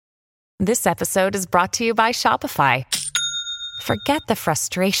This episode is brought to you by Shopify. Forget the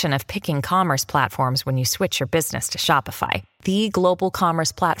frustration of picking commerce platforms when you switch your business to Shopify, the global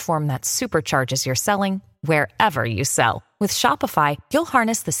commerce platform that supercharges your selling wherever you sell. With Shopify, you'll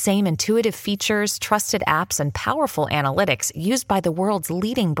harness the same intuitive features, trusted apps, and powerful analytics used by the world's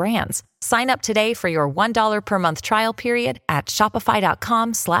leading brands. Sign up today for your $1 per month trial period at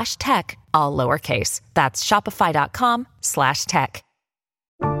shopify.com/tech, all lowercase. That's shopify.com/tech.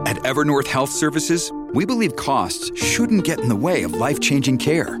 At Evernorth Health Services, we believe costs shouldn't get in the way of life-changing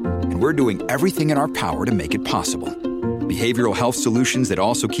care, and we're doing everything in our power to make it possible. Behavioral health solutions that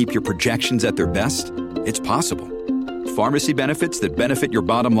also keep your projections at their best? It's possible. Pharmacy benefits that benefit your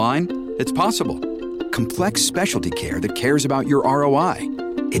bottom line? It's possible. Complex specialty care that cares about your ROI?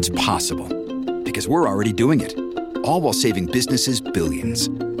 It's possible. Because we're already doing it. All while saving businesses billions.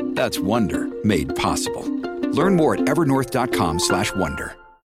 That's Wonder made possible. Learn more at evernorth.com/wonder.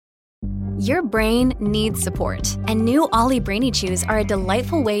 Your brain needs support, and new Ollie Brainy Chews are a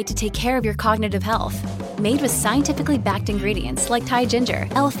delightful way to take care of your cognitive health. Made with scientifically backed ingredients like Thai ginger,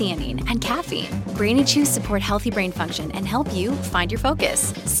 L-theanine, and caffeine, Brainy Chews support healthy brain function and help you find your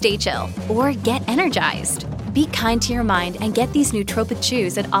focus, stay chill, or get energized. Be kind to your mind and get these nootropic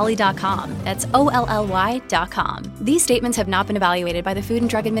chews at ollie.com. That's OLLY.com. These statements have not been evaluated by the Food and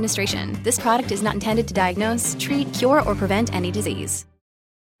Drug Administration. This product is not intended to diagnose, treat, cure, or prevent any disease.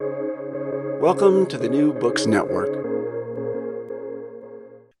 Welcome to the New Books Network.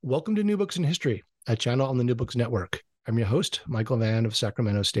 Welcome to New Books in History, a channel on the New Books Network. I'm your host, Michael Vann of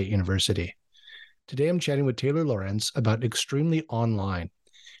Sacramento State University. Today I'm chatting with Taylor Lorenz about Extremely Online,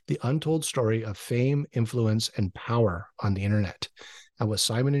 the untold story of fame, influence, and power on the internet. That was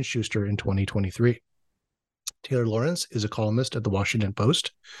Simon & Schuster in 2023. Taylor Lorenz is a columnist at the Washington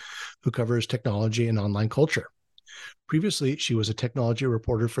Post who covers technology and online culture. Previously, she was a technology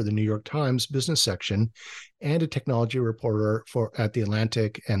reporter for the New York Times business section and a technology reporter at The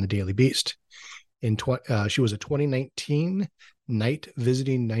Atlantic and the Daily Beast. She was a 2019 Knight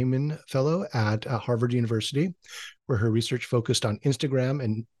Visiting Nieman Fellow at Harvard University, where her research focused on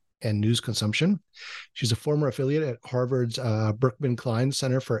Instagram and news consumption. She's a former affiliate at Harvard's Berkman Klein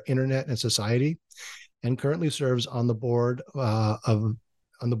Center for Internet and Society, and currently serves on the board of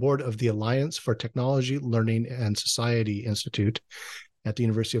the Alliance for Technology, Learning, and Society Institute at the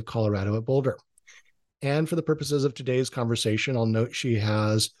University of Colorado at Boulder. And for the purposes of today's conversation, I'll note she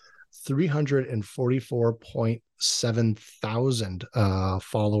has 344.7 thousand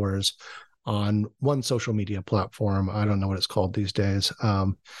followers on one social media platform. I don't know what it's called these days.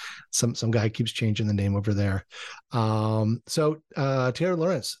 Some guy keeps changing the name over there. So Taylor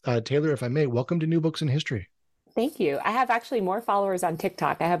Lorenz, Taylor, if I may, welcome to New Books in History. Thank you. I have actually more followers on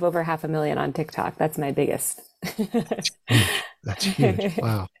TikTok. I have over 500,000 on TikTok. That's my biggest. That's huge.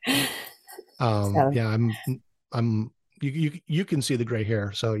 Wow. Yeah, you can see the gray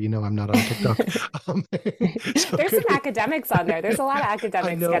hair, so you know I'm not on TikTok. There's some academics on there. There's a lot of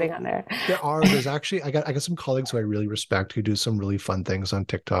academics getting on there. There's actually, I got some colleagues who I really respect who do some really fun things on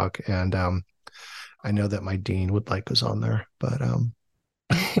TikTok. And I know that my dean would like us on there, but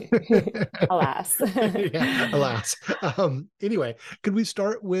alas. Yeah, alas. Anyway, could we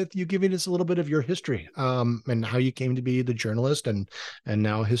start with you giving us a little bit of your history and how you came to be the journalist and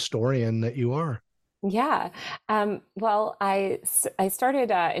now historian that you are? Yeah. Well, I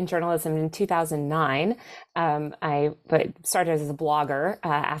started in journalism in 2009. I started as a blogger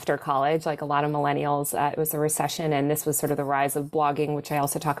after college, like a lot of millennials. It was a recession, and this was sort of the rise of blogging, which I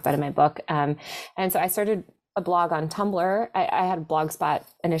also talk about in my book. And so I started a blog on Tumblr. I had a Blogspot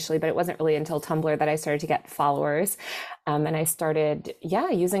initially, but it wasn't really until Tumblr that I started to get followers. And I started,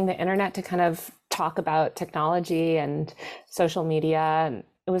 using the internet to kind of talk about technology and social media. And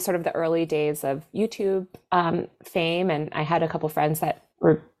it was sort of the early days of YouTube fame. And I had a couple friends that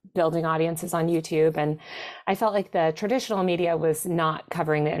were building audiences on YouTube. And I felt like the traditional media was not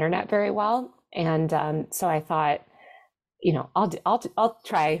covering the internet very well. And so I thought, I'll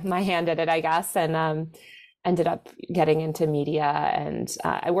try my hand at it, I guess. And ended up getting into media, and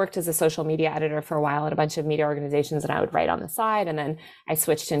I worked as a social media editor for a while at a bunch of media organizations, and I would write on the side. And then I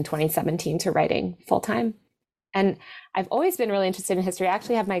switched in 2017 to writing full time. And I've always been really interested in history. I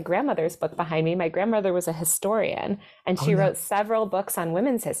actually have my grandmother's book behind me. My grandmother was a historian, and she wrote several books on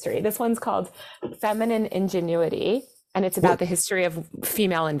women's history. This one's called Feminine Ingenuity, and it's about the history of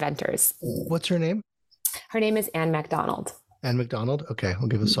female inventors. What's her name? Her name is Anne MacDonald. Anne MacDonald. Okay, I'll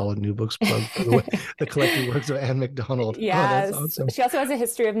give a solid New Books plug for the collected works of Anne MacDonald. Yes, that's awesome. She also has a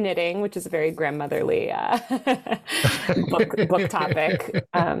history of knitting, which is a very grandmotherly book topic.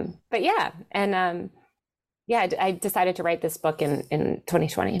 I decided to write this book in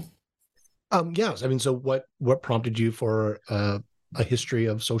 2020. Yes. I mean, so what prompted you for a history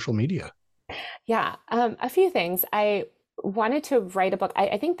of social media? Yeah, a few things. I wanted to write a book.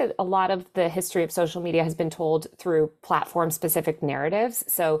 I think that a lot of the history of social media has been told through platform-specific narratives.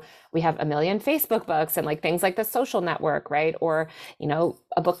 So we have a million Facebook books and like things like The Social Network, right? Or,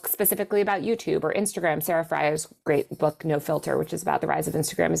 a book specifically about YouTube or Instagram. Sarah Fryer's great book, No Filter, which is about the rise of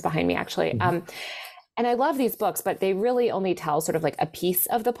Instagram, is behind me actually. And I love these books, but they really only tell sort of like a piece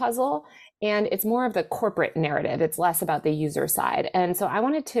of the puzzle. And it's more of the corporate narrative. It's less about the user side. And so I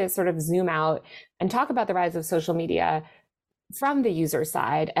wanted to sort of zoom out and talk about the rise of social media from the user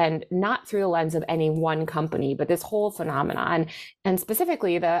side and not through the lens of any one company, but this whole phenomenon, and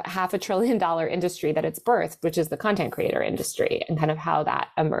specifically the $500 billion industry that it's birthed, which is the content creator industry, and kind of how that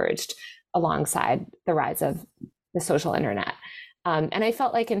emerged alongside the rise of the social internet. And I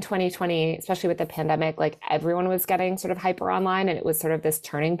felt like in 2020, especially with the pandemic, like everyone was getting sort of hyper online, and it was sort of this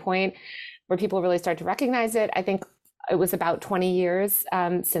turning point where people really start to recognize it. I think it was about 20 years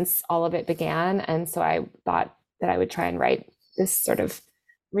since all of it began. And so I thought that I would try and write this sort of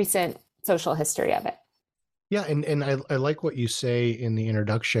recent social history of it. Yeah, and I like what you say in the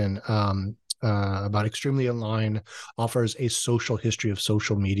introduction about Extremely Online offers a social history of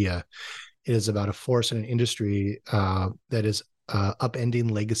social media. It is about a force in an industry that is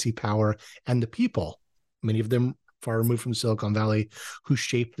upending legacy power and the people, many of them far removed from Silicon Valley, who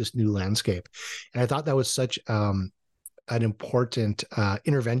shaped this new landscape. And I thought that was such an important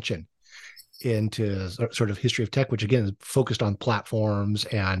intervention into sort of history of tech, which again is focused on platforms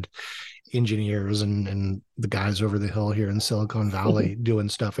and engineers and the guys over the hill here in Silicon Valley doing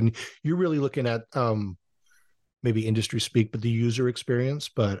stuff. And you're really looking at maybe industry speak, but the user experience,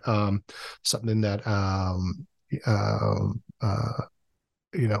 but something that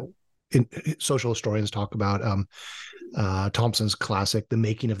social historians talk about. Thompson's classic, The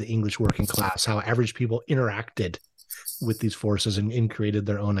Making of the English Working Class, how average people interacted with these forces and created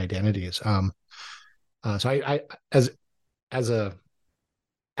their own identities. So I as a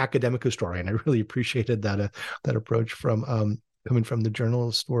academic historian, I really appreciated that approach from coming from the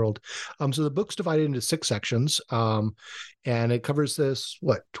journalist world. So the book's divided into 6 sections, and it covers this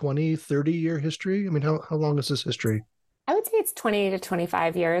 20, 30-year history. I mean, how long is this history? I would say it's 20 to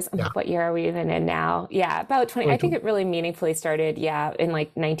 25 years. Yeah. What year are we even in now? Yeah, about 20. I think it really meaningfully started, in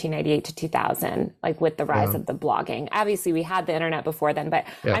like 1998 to 2000, like with the rise of the blogging. Obviously, we had the internet before then, but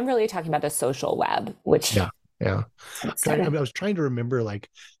I'm really talking about the social web, which... Yeah. I was trying to remember like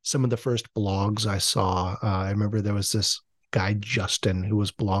some of the first blogs I saw. I remember there was this guy, Justin, who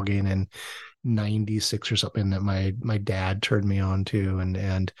was blogging in 96 or something that my dad turned me on to.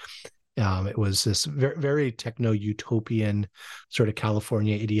 And it was this very, very techno-utopian sort of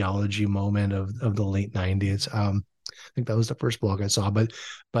California ideology moment of the late 90s. I think that was the first blog I saw,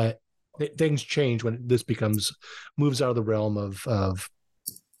 but things change when this moves out of the realm of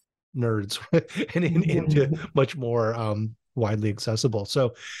nerds and into much more widely accessible.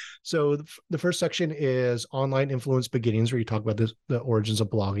 So the first section is online influence beginnings, where you talk about the origins of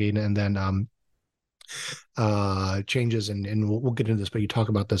blogging, and then changes, and we'll get into this, but you talk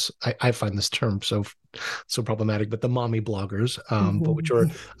about this. I find this term so problematic, but the mommy bloggers, but which are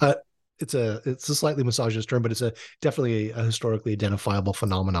it's a slightly misogynist term, but it's definitely a historically identifiable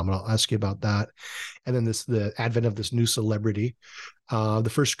phenomenon. I'll ask you about that. And then the advent of this new celebrity,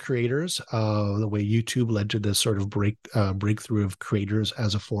 the first creators, the way YouTube led to this sort of breakthrough of creators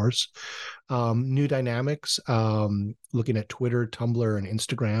as a force, new dynamics, looking at Twitter, Tumblr, and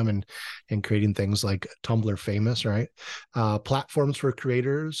Instagram, and creating things like Tumblr Famous, right? Platforms for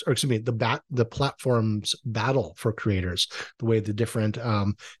creators, or excuse me, the platforms battle for creators, the way the different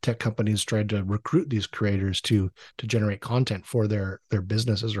tech companies tried to recruit these creators to generate content for their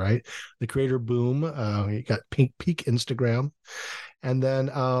businesses, right? The creator boom, you got peak Instagram. And then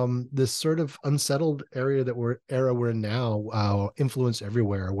this sort of unsettled era we're in now, influence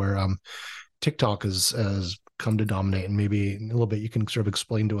everywhere, where TikTok has come to dominate. And maybe a little bit you can sort of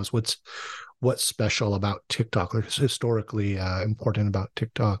explain to us what's special about TikTok, or historically important about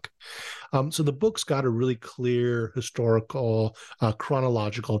TikTok. So the book's got a really clear historical,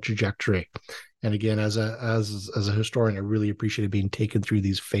 chronological trajectory. And again, as a historian, I really appreciated being taken through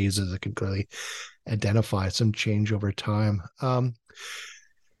these phases. I could really identify some change over time.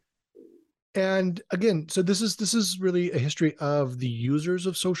 And again, so this is really a history of the users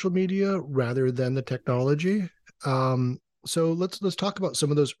of social media rather than the technology. So let's talk about some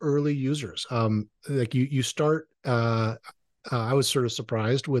of those early users. Like you start. I was sort of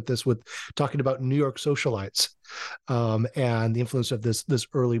surprised with talking about New York socialites, and the influence of this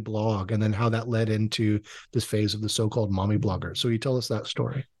early blog, and then how that led into this phase of the so-called mommy bloggers. So you tell us that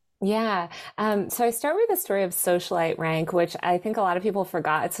story. Yeah. So I start with the story of socialite rank, which I think a lot of people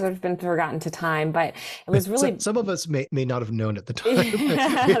forgot. It's sort of been forgotten to time, but it was really Some of us may not have known at the time.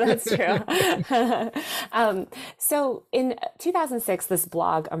 Yeah, that's true. So in 2006, this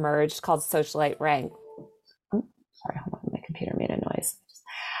blog emerged called Socialite Rank. Oh, sorry, hold on, my computer made a noise.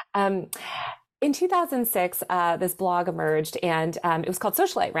 In 2006, this blog emerged, and it was called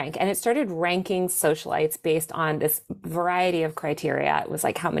Socialite Rank, and it started ranking socialites based on this variety of criteria. It was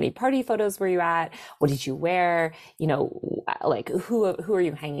like, how many party photos were you at? What did you wear? Like who are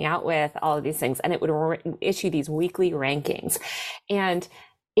you hanging out with? All of these things, and it would issue these weekly rankings, and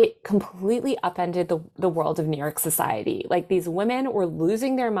it completely upended the world of New York society. Like, these women were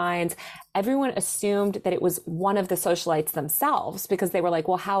losing their minds. Everyone assumed that it was one of the socialites themselves, because they were like,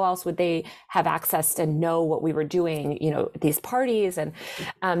 well, how else would they have access to know what we were doing, at these parties? And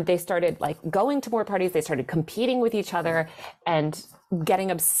they started like going to more parties. They started competing with each other and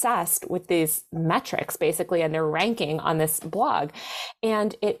getting obsessed with these metrics, basically, and their ranking on this blog.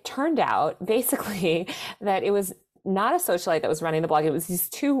 And it turned out basically that it was not a socialite that was running the blog. It was these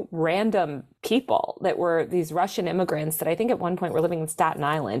two random people that were these Russian immigrants that I think at one point were living in Staten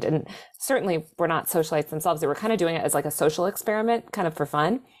Island, and certainly were not socialites themselves. They were kind of doing it as like a social experiment, kind of for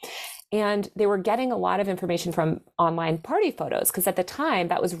fun. And they were getting a lot of information from online party photos, because at the time,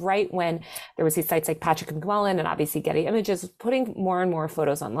 that was right when there was these sites like Patrick McMullen and obviously Getty Images putting more and more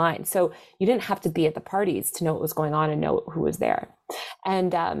photos online. So you didn't have to be at the parties to know what was going on and know who was there.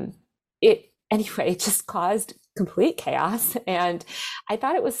 And it just caused complete chaos. And I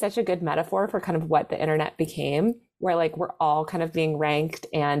thought it was such a good metaphor for kind of what the internet became, where like we're all kind of being ranked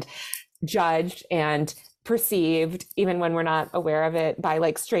and judged and perceived, even when we're not aware of it, by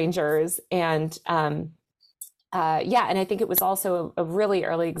like strangers. And and I think it was also a really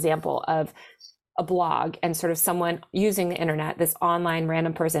early example of a blog and sort of someone using the internet, this online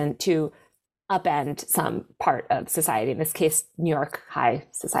random person, to upend some part of society, in this case, New York high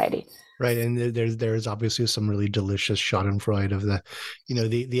society. Right, and there's obviously some really delicious Schadenfreude of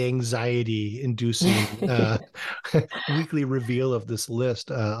the anxiety-inducing weekly reveal of this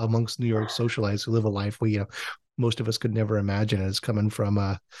list amongst New York socialites who live a life most of us could never imagine. It's coming from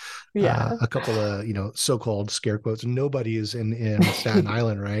a couple of so-called scare quotes. Nobody is in Staten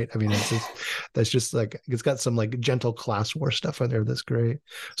Island, right? I mean, that's just like, it's got some like gentle class war stuff on there. That's great.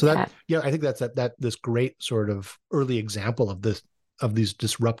 So I think that's this great sort of early example of these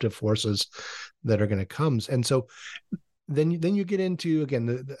disruptive forces that are going to come. And so then you get into, again,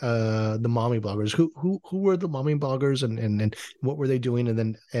 the mommy bloggers. Who were the mommy bloggers, and what were they doing,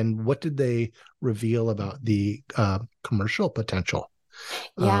 and what did they reveal about the commercial potential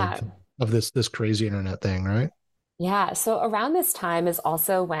of this crazy internet thing, right? Yeah. So around this time is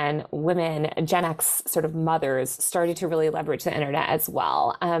also when women, Gen X sort of mothers, started to really leverage the internet as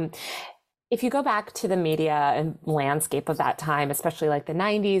well. If you go back to the media and landscape of that time, especially like the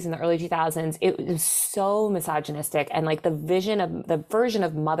 90s and the early 2000s, it was so misogynistic, and like the version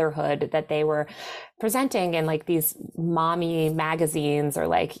of motherhood that they were presenting in like these mommy magazines, or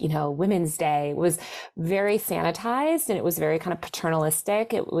like, Women's Day, was very sanitized, and it was very kind of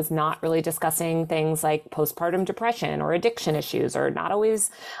paternalistic. It was not really discussing things like postpartum depression or addiction issues, or not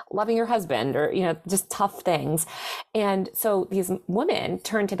always loving your husband, or, just tough things. And so these women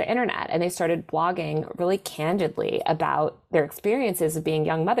turned to the internet and they started blogging really candidly about their experiences of being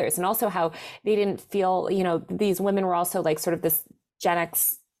young mothers, and also how they didn't feel, these women were also like sort of this Gen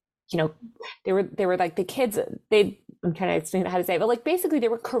X, they were like the kids, I'm trying to explain how to say it, but like basically they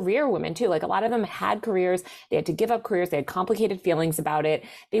were career women too. Like a lot of them had careers, they had to give up careers, they had complicated feelings about it.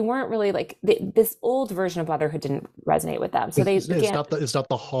 They weren't really like, this old version of motherhood didn't resonate with them. So it's not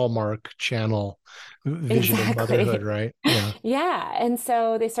the Hallmark Channel vision of motherhood, right? Yeah. Yeah. And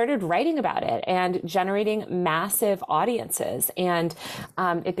so they started writing about it and generating massive audiences. And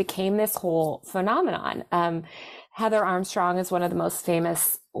it became this whole phenomenon. Heather Armstrong is one of the most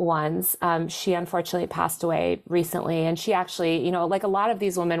famous ones. She unfortunately passed away recently. And she actually, like a lot of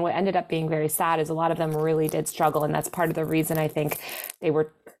these women, what ended up being very sad is a lot of them really did struggle. And that's part of the reason I think they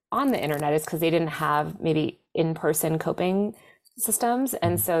were on the internet, is because they didn't have maybe in-person coping systems.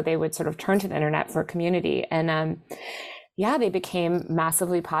 And so they would sort of turn to the internet for community. And they became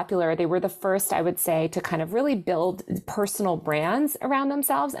massively popular. They were the first, I would say, to kind of really build personal brands around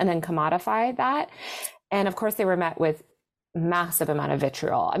themselves and then commodify that. And of course, they were met with massive amount of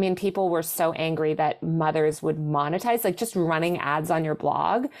vitriol. I mean, people were so angry that mothers would monetize, like just running ads on your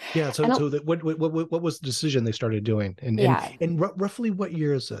blog. Yeah. So, what was the decision they started doing? And roughly what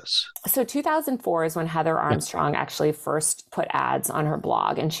year is this? So 2004 is when Heather Armstrong actually first put ads on her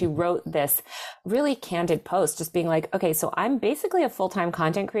blog. And she wrote this really candid post just being like, okay, so I'm basically a full-time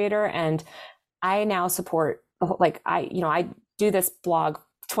content creator and I now support, like, I do this blog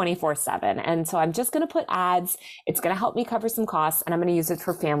 24/7. And so I'm just going to put ads. It's going to help me cover some costs and I'm going to use it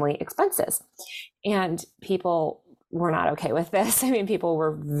for family expenses. And people were not okay with this. I mean, people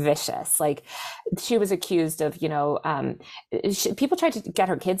were vicious. Like, she was accused of, people tried to get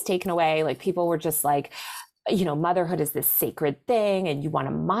her kids taken away. Like, people were just like, motherhood is this sacred thing and you want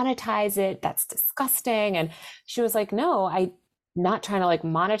to monetize it. That's disgusting. And she was like, no, I'm not trying to like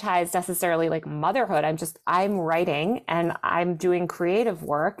monetize necessarily like motherhood. I'm writing and I'm doing creative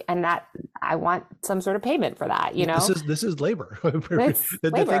work and that I want some sort of payment for that, This is labor.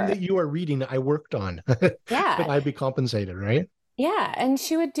 The thing that you are reading, I worked on. Yeah. But I'd be compensated, right? Yeah. And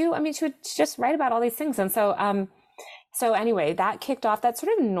she would just write about all these things. And so anyway, that kicked off, that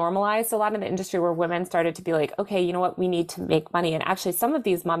sort of normalized a lot in the industry where women started to be like, okay, you know what, we need to make money. And actually some of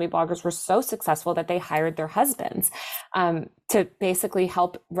these mommy bloggers were so successful that they hired their husbands to basically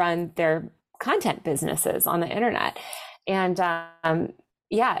help run their content businesses on the internet. And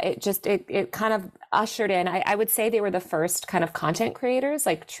it kind of ushered in, I would say they were the first kind of content creators,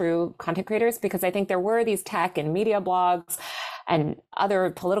 like true content creators, because I think there were these tech and media blogs and other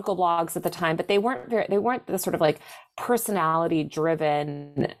political blogs at the time, but they weren't the sort of like personality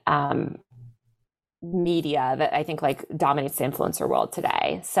driven media that I think like dominates the influencer world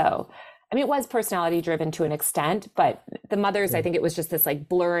today. So, I mean, it was personality driven to an extent, but the mothers, I think it was just this like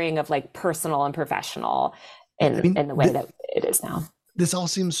blurring of like personal and professional in the way that it is now. This all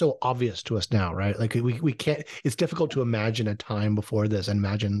seems so obvious to us now, right? Like we can't, it's difficult to imagine a time before this and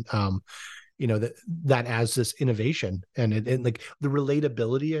imagine, that as this innovation and like the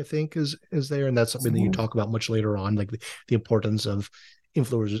relatability, I think is there. And that's something that you talk about much later on, like the importance of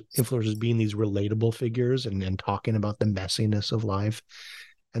influencers being these relatable figures and talking about the messiness of life.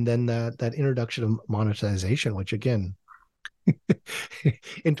 And then that introduction of monetization, which again,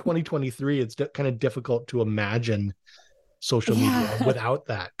 in 2023, it's kind of difficult to imagine social media without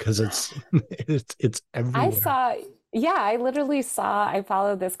that, because it's everywhere. I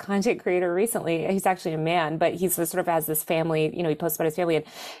followed this content creator recently. He's actually a man, but he's sort of has this family, he posts about his family, and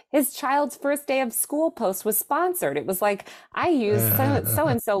his child's first day of school post was sponsored. It was like, I use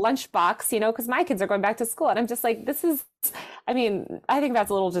so-and-so lunchbox, because my kids are going back to school. And I'm just like, I think that's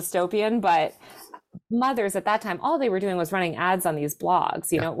a little dystopian, but mothers at that time, all they were doing was running ads on these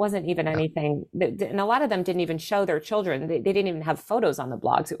blogs. It wasn't even anything and a lot of them didn't even show their children. They didn't even have photos on the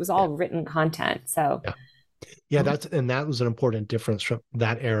blogs. It was all written content. So that was an important difference from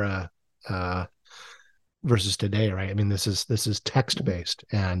that era versus today, right? I mean, this is text based,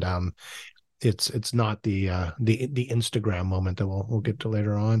 and it's not the Instagram moment that we'll get to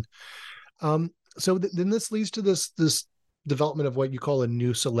later on. So then this leads to this development of what you call a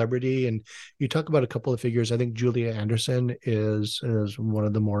new celebrity, and you talk about a couple of figures. I think Julia Anderson is one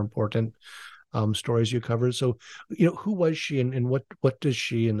of the more important stories you covered. So, who was she, and what does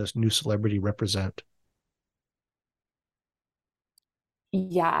she and this new celebrity represent?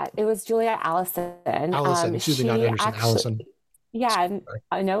 Yeah, it was Julia Allison. Excuse me, not Anderson. Allison. Yeah,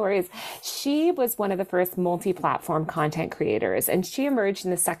 no worries. She was one of the first multi-platform content creators, and she emerged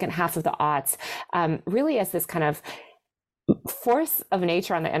in the second half of the aughts, really as this kind of force of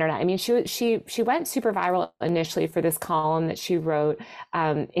nature on the internet. I mean, she went super viral initially for this column that she wrote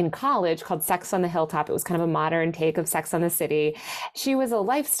in college called Sex on the Hilltop. It was kind of a modern take of Sex on the City. She was a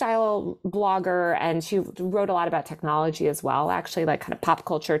lifestyle blogger, and she wrote a lot about technology as well, actually, like kind of pop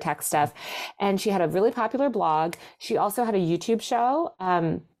culture tech stuff. And she had a really popular blog. She also had a YouTube show.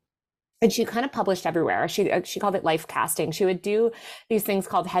 And she kind of published everywhere. She called it life casting. She would do these things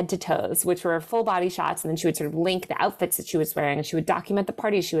called head to toes, which were full body shots. And then she would sort of link the outfits that she was wearing, and she would document the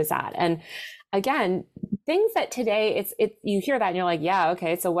parties she was at. And again, things that today you hear that and you're like, yeah,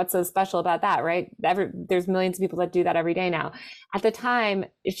 okay, so what's so special about that, right? There's millions of people that do that every day now. At the time,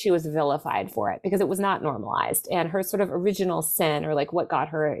 she was vilified for it because it was not normalized. And her sort of original sin, or like what got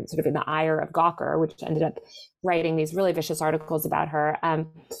her sort of in the ire of Gawker, which ended up writing these really vicious articles about her,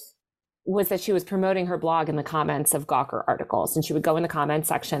 was that she was promoting her blog in the comments of Gawker articles. And she would go in the comments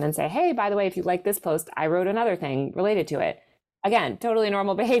section and say, hey, by the way, if you like this post, I wrote another thing related to it. Again, totally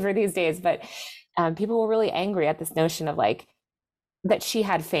normal behavior these days, but people were really angry at this notion of like, that she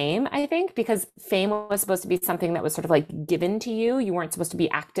had fame, I think, because fame was supposed to be something that was sort of like given to you. You weren't supposed to be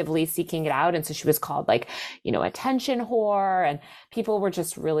actively seeking it out. And so she was called like, attention whore, and people were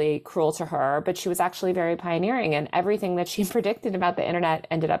just really cruel to her, but she was actually very pioneering, and everything that she predicted about the internet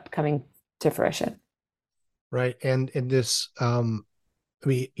ended up coming to fruition. Right. And this,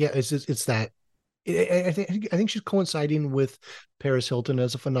 it's that. I think she's coinciding with Paris Hilton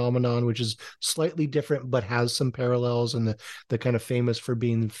as a phenomenon, which is slightly different but has some parallels, and the kind of famous for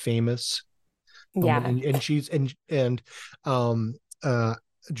being famous. Yeah. And she's and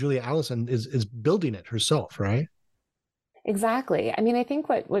Julia Allison is building it herself, right? Exactly. I mean, I think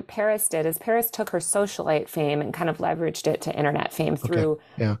what Paris did is Paris took her socialite fame and kind of leveraged it to internet fame through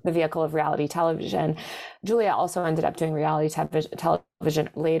the vehicle of reality television. Julia also ended up doing reality television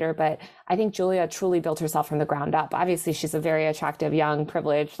later, but I think Julia truly built herself from the ground up. Obviously, she's a very attractive, young,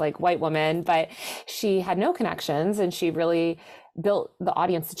 privileged, like white woman, but she had no connections, and she really built the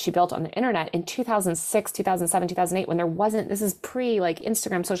audience that she built on the internet in 2006, 2007, 2008, when this is pre like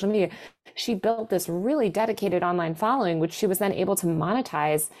Instagram, social media. She built this really dedicated online following, which she was then able to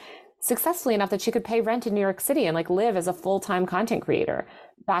monetize successfully enough that she could pay rent in New York City and like live as a full-time content creator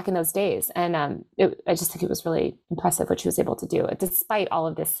back in those days. And I just think it was really impressive what she was able to do, despite all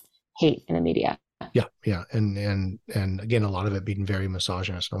of this hate in the media. Yeah. And again, a lot of it being very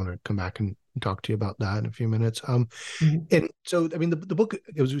misogynist. I want to come back and talk to you about that in a few minutes. And so, I mean, the book,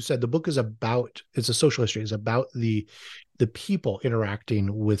 as we said, the book is it's a social history. It's about the people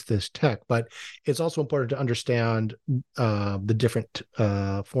interacting with this tech, but it's also important to understand the different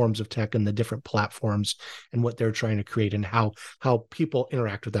forms of tech and the different platforms and what they're trying to create and how people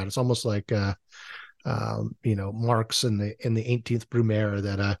interact with that. It's almost like Marx in the 18th Brumaire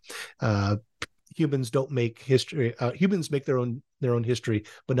that humans don't make history. Humans make their own history,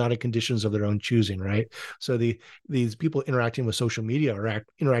 but not in conditions of their own choosing, right? So these people interacting with social media are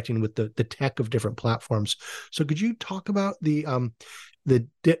interacting with the tech of different platforms. So could you talk about the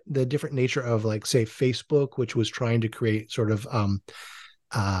different nature of, like, say, Facebook, which was trying to create sort of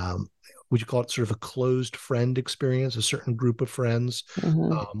would you call it sort of a closed friend experience, a certain group of friends,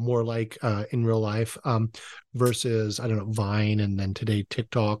 more like in real life, versus, I don't know, Vine, and then today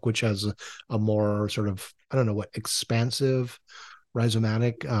TikTok, which has a more sort of, I don't know what, expansive,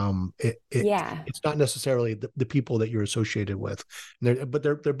 rhizomatic. It's not necessarily the people that you're associated with, but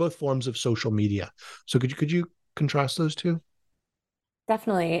they're both forms of social media. So could you contrast those two?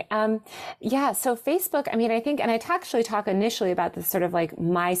 Definitely. So Facebook, I mean, I think, and I actually talk initially about this sort of like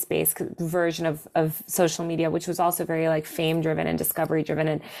MySpace version of social media, which was also very like fame driven and discovery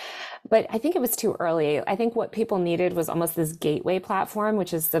driven. But I think it was too early. I think what people needed was almost this gateway platform,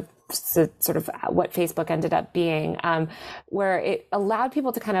 which is the sort of what Facebook ended up being, where it allowed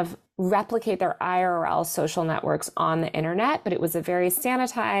people to kind of replicate their IRL social networks on the internet, but it was a very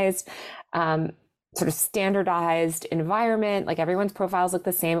sanitized, sort of standardized environment. Like everyone's profiles looked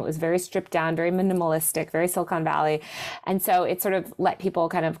the same. It was very stripped down, very minimalistic, very Silicon Valley. And so it sort of let people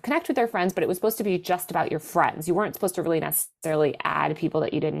kind of connect with their friends, but it was supposed to be just about your friends. You weren't supposed to really necessarily add people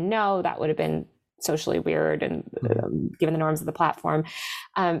that you didn't know. That would have been socially weird and given the norms of the platform.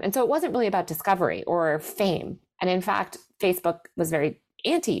 And so it wasn't really about discovery or fame. And in fact, Facebook was very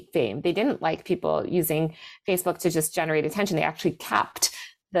anti-fame. They didn't like people using Facebook to just generate attention. They actually capped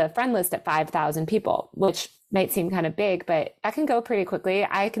the friend list at 5,000 people, which might seem kind of big, but that can go pretty quickly.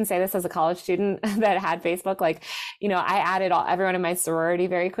 I can say this as a college student that had Facebook. Like, I added everyone in my sorority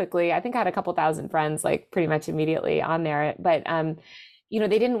very quickly. I think I had a couple thousand friends, like pretty much immediately on there. But,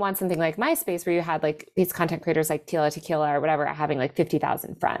 they didn't want something like MySpace where you had like these content creators like Tila Tequila or whatever having like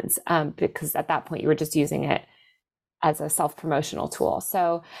 50,000 friends, because at that point you were just using it as a self-promotional tool.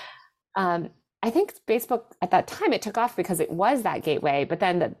 So, I think Facebook at that time, it took off because it was that gateway, but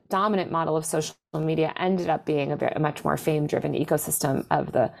then the dominant model of social media ended up being a much more fame-driven ecosystem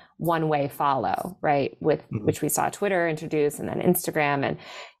of the one-way follow, right? Which we saw Twitter introduce, and then Instagram. And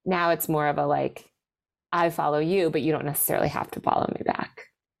now it's more of a like, I follow you, but you don't necessarily have to follow me back.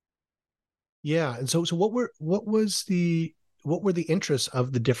 Yeah. And so what were the interests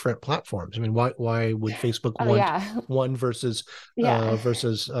of the different platforms? I mean, why would Facebook want one versus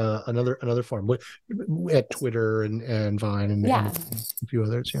another form? At Twitter and Vine and a few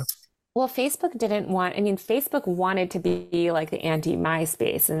others? Yeah. Well, Facebook wanted to be like the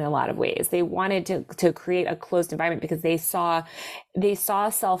anti-MySpace in a lot of ways. They wanted to create a closed environment because they saw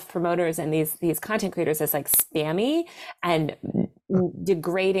self-promoters and these content creators as like spammy and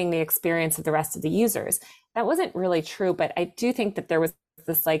degrading the experience of the rest of the users. That wasn't really true, but I do think that there was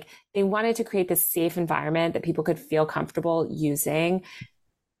this, like, they wanted to create this safe environment that people could feel comfortable using.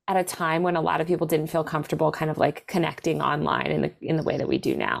 at a time when a lot of people didn't feel comfortable kind of like connecting online in the way that we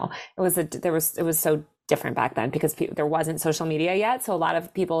do now. It was so different back then because there wasn't social media yet. So a lot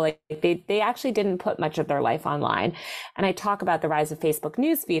of people, like they actually didn't put much of their life online. And I talk about the rise of Facebook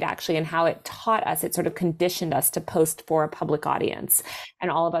newsfeed actually, and how it taught us, it sort of conditioned us to post for a public audience.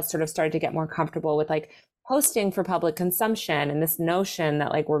 And all of us sort of started to get more comfortable with like posting for public consumption, and this notion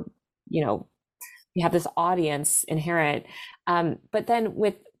that like we have this audience inherent. But then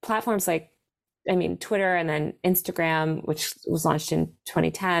with platforms like, Twitter, and then Instagram, which was launched in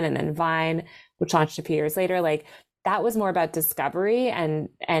 2010, and then Vine, which launched a few years later, like that was more about discovery and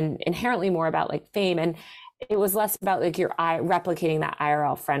inherently more about like fame. And it was less about like replicating that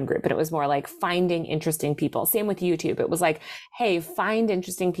IRL friend group, but it was more like finding interesting people. Same with YouTube. It was like, hey, find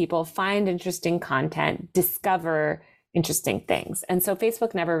interesting people, find interesting content, discover interesting things. And so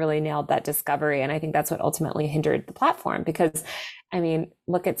Facebook never really nailed that discovery. And I think that's what ultimately hindered the platform, because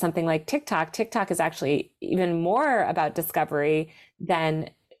look at something like TikTok. TikTok is actually even more about discovery than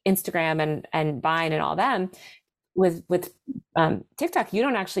Instagram and Vine and all them. With TikTok, you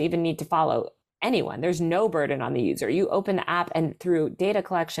don't actually even need to follow anyone. There's no burden on the user. You open the app, and through data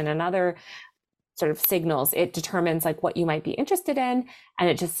collection and other sort of signals, it determines like what you might be interested in, and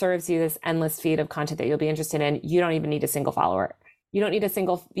it just serves you this endless feed of content that you'll be interested in. You don't even need a single follower. You don't need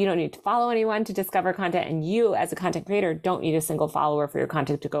to follow anyone to discover content, and you as a content creator don't need a single follower for your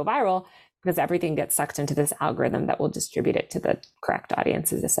content to go viral, because everything gets sucked into this algorithm that will distribute it to the correct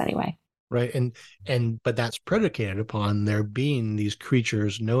audiences anyway. Right. But that's predicated upon there being these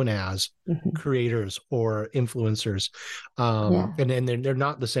creatures known as creators or influencers. And they're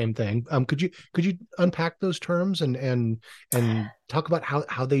not the same thing. Could you unpack those terms and talk about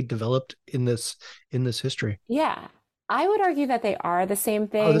how they developed in this history? Yeah. I would argue that they are the same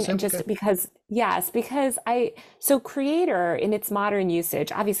thing, because so creator in its modern usage,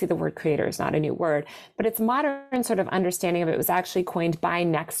 obviously the word creator is not a new word, but its modern sort of understanding of it was actually coined by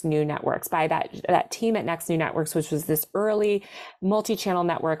Next New Networks, by that team at Next New Networks, which was this early multi-channel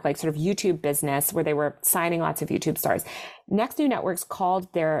network, like sort of YouTube business, where they were signing lots of YouTube stars. Next New Networks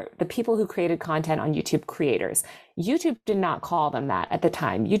called the people who created content on YouTube creators. YouTube did not call them that at the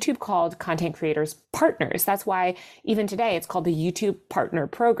time. YouTube called content creators partners. That's why even today it's called the YouTube Partner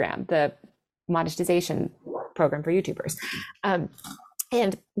Program, the monetization program for YouTubers.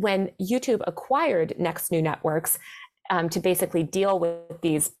 And when YouTube acquired Next New Networks to basically deal with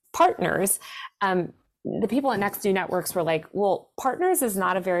these partners, the people at Next New Networks were like, well, partners is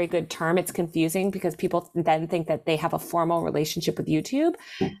not a very good term. It's confusing because people then think that they have a formal relationship with YouTube.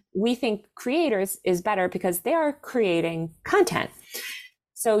 We think creators is better because they are creating content.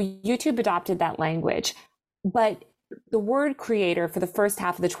 So YouTube adopted that language. But the word creator for the first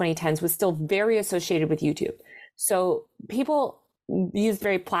half of the 2010s was still very associated with YouTube. So people used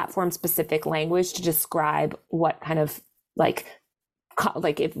very platform specific language to describe what kind of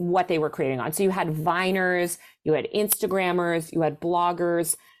what they were creating on. So you had Viners, you had Instagrammers, you had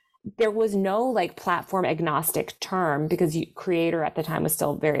bloggers. There was no like platform agnostic term because creator at the time was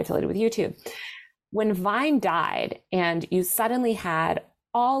still very affiliated with YouTube. When Vine died and you suddenly had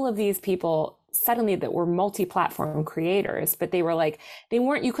all of these people suddenly that were multi-platform creators, but they were like,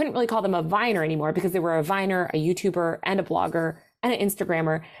 you couldn't really call them a Viner anymore because they were a Viner, a YouTuber, and a blogger, and an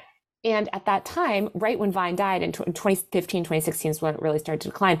Instagrammer. And at that time, right when Vine died in 2015, 2016 is when it really started to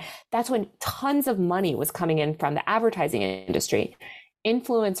decline. That's when tons of money was coming in from the advertising industry.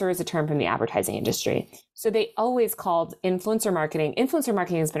 Influencer is a term from the advertising industry. So they always called influencer marketing. Influencer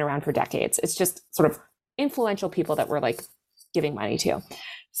marketing has been around for decades. It's just sort of influential people that we're like giving money to.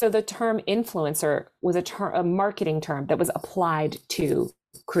 So the term influencer was a marketing term that was applied to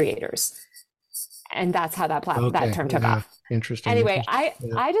creators. And that's how that term took off. Interesting. Anyway,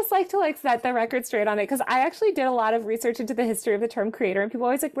 I just like to set the record straight on it, because I actually did a lot of research into the history of the term creator, and people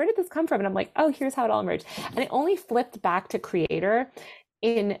always like, where did this come from? And I'm like, oh, here's how it all emerged. And it only flipped back to creator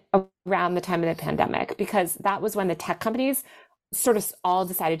in around the time of the pandemic, because that was when the tech companies sort of all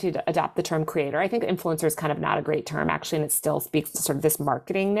decided to adopt the term creator. I think influencer is kind of not a great term actually, and it still speaks to sort of this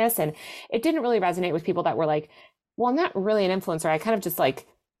marketingness. And it didn't really resonate with people that were like, well, I'm not really an influencer. I kind of just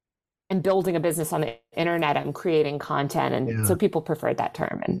and building a business on the internet, I'm creating content. And so people preferred that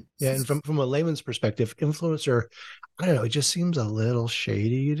term. And from a layman's perspective, influencer, I don't know, it just seems a little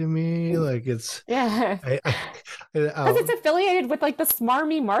shady to me. Like it's, because it's affiliated with the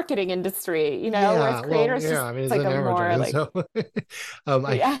smarmy marketing industry, whereas creators it's a more so, I'll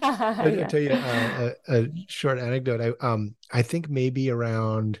tell you a short anecdote. I think maybe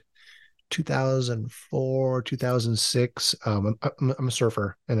around 2004, 2006. I'm a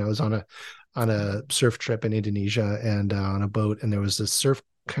surfer, and I was on a surf trip in Indonesia, and on a boat, and there was this surf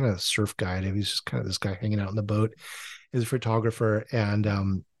kind of surf guide. He's just kind of this guy hanging out in the boat. He's a photographer,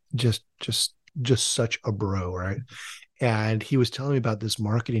 and just such a bro, right? And he was telling me about this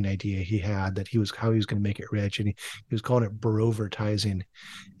marketing idea he had, that how he was going to make it rich, and he was calling it brovertising.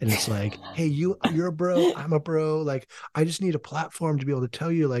 And it's like, hey, you're a bro, I'm a bro. Like, I just need a platform to be able to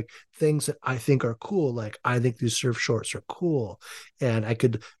tell you like things that I think are cool. Like, I think these surf shorts are cool, and I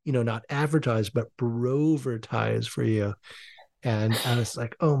could, not advertise, but brovertise for you. And I was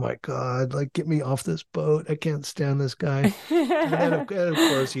like, oh my God, like, get me off this boat. I can't stand this guy. And then of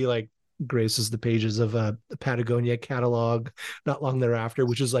course he like graces the pages of a Patagonia catalog not long thereafter,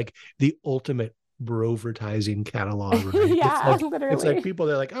 which is like the ultimate brovertising catalog, right? Yeah, it's like literally. people,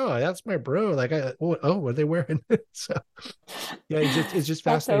 they're like, oh, that's my bro. Like, what are they wearing? So yeah, it's just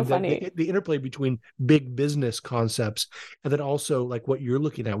That's so fascinating that funny. the interplay between big business concepts and then also like what you're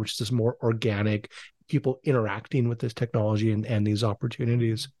looking at, which is this more organic, people interacting with this technology and these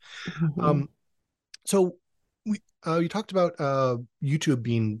opportunities. Mhm. Um, so you talked about YouTube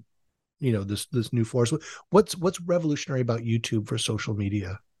being, this new force. What's revolutionary about YouTube for social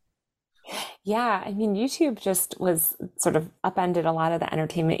media? Yeah, I mean, YouTube just was sort of upended a lot of the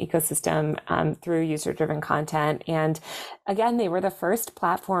entertainment ecosystem through user-driven content. And again, they were the first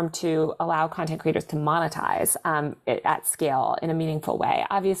platform to allow content creators to monetize it at scale in a meaningful way.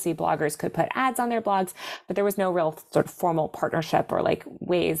 Obviously, bloggers could put ads on their blogs, but there was no real sort of formal partnership or like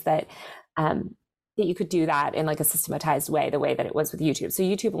ways that you could do that in like a systematized way, the way that it was with YouTube. So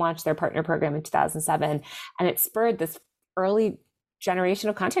YouTube launched their partner program in 2007, and it spurred this early generation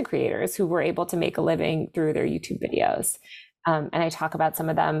of content creators who were able to make a living through their YouTube videos. And I talk about some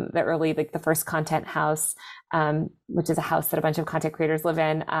of them, the early, like the first content house, which is a house that a bunch of content creators live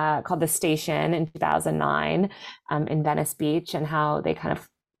in, called The Station in 2009 in Venice Beach, and how they kind of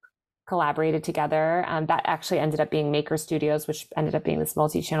collaborated together. That actually ended up being Maker Studios, which ended up being this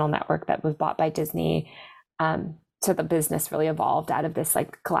multi-channel network that was bought by Disney. So the business really evolved out of this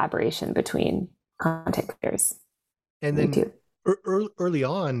like collaboration between content creators And and then YouTube. early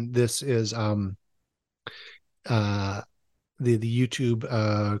on, this is the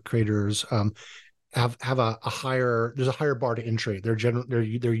YouTube creators have a higher, there's a higher bar to entry. They're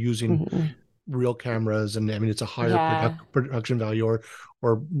using Mhm. real cameras, and I mean it's a higher Yeah. production value,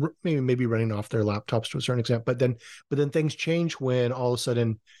 or maybe running off their laptops to a certain extent. But then things change when all of a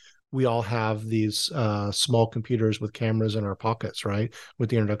sudden we all have these small computers with cameras in our pockets, right? With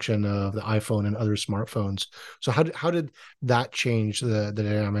the introduction of the iPhone and other smartphones. So how did that change the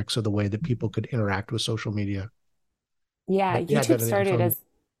dynamics of the way that people could interact with social media? Yeah, They had that on their phone.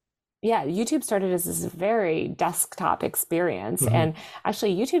 YouTube started as this very desktop experience. Mm-hmm. And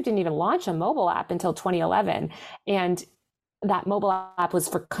actually, YouTube didn't even launch a mobile app until 2011. And that mobile app was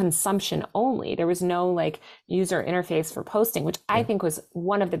for consumption only. There was no like user interface for posting, which I Yeah. think was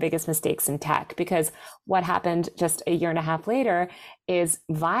one of the biggest mistakes in tech, because what happened just a year and a half later is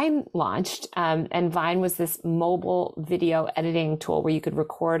Vine launched. And Vine was this mobile video editing tool where you could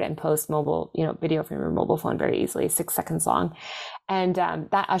record and post mobile, video from your mobile phone very easily, 6 seconds long. And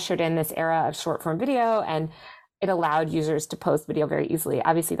that ushered in this era of short form video, and it allowed users to post video very easily.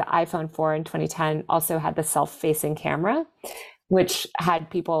 Obviously, the iPhone 4 in 2010 also had the self-facing camera, which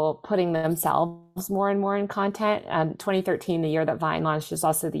had people putting themselves more and more in content. 2013, the year that Vine launched, is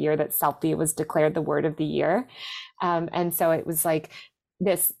also the year that selfie was declared the word of the year. And so it was like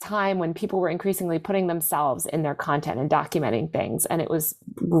this time when people were increasingly putting themselves in their content and documenting things. And it was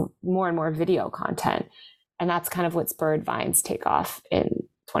more and more video content. And that's kind of what spurred Vine's takeoff in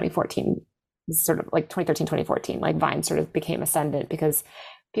 2014, sort of like 2013, 2014. Like Vine sort of became ascendant because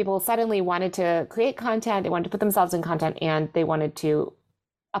people suddenly wanted to create content, they wanted to put themselves in content, and they wanted to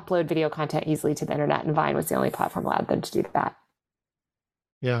upload video content easily to the internet. And Vine was the only platform allowed them to do that.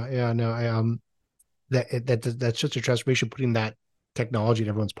 Yeah, no, that's such a transformation, putting that technology in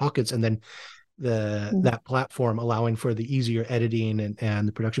everyone's pockets, and then that platform allowing for the easier editing and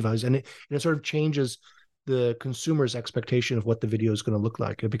the production values, and it sort of changes the consumer's expectation of what the video is going to look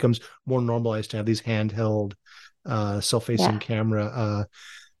like. It becomes more normalized to have these handheld, self-facing Yeah. camera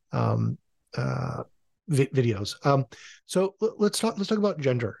videos. So let's talk about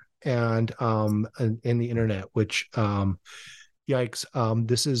gender and the internet, which yikes,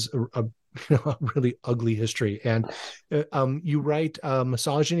 this is a a really ugly history. And you write,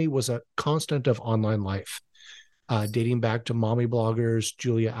 misogyny was a constant of online life, dating back to mommy bloggers,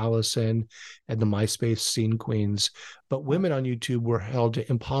 Julia Allison, and the MySpace scene queens. But women on YouTube were held to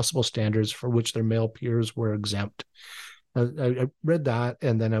impossible standards for which their male peers were exempt. I read that,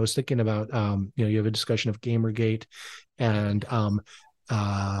 and then I was thinking about, you have a discussion of Gamergate, and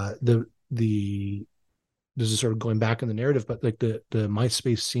the this is sort of going back in the narrative, but like the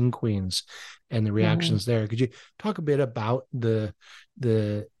MySpace scene queens and the reactions there. Could you talk a bit about the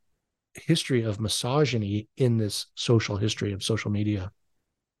history of misogyny in this social history of social media?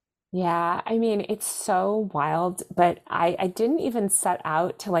 Yeah, I mean, it's so wild, but I didn't even set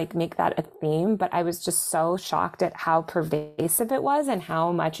out to like make that a theme, but I was just so shocked at how pervasive it was and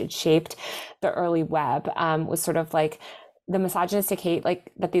how much it shaped the early web, was sort of like the misogynistic hate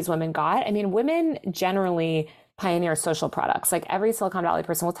like that these women got. I mean, women generally pioneer social products. Like every Silicon Valley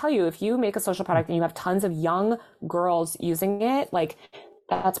person will tell you, if you make a social product and you have tons of young girls using it, like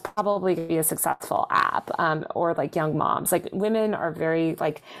that's probably going to be a successful app, or like young moms. Like women are very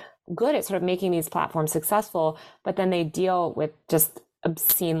like good at sort of making these platforms successful, but then they deal with just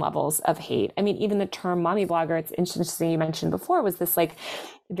obscene levels of hate. I mean, even the term mommy blogger, it's interesting you mentioned before, was this like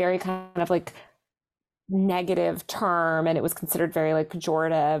very kind of like negative term, and it was considered very like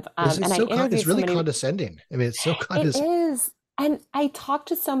pejorative. And I interviewed it's really so many, condescending. I mean, it's so it condescending. is. And I talked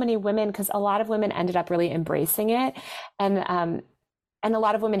to so many women because a lot of women ended up really embracing it. And a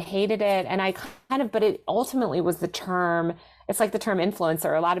lot of women hated it. And I kind of, but it ultimately was the term, it's like the term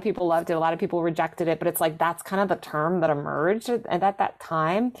influencer. A lot of people loved it. A lot of people rejected it, but it's like, that's kind of the term that emerged at that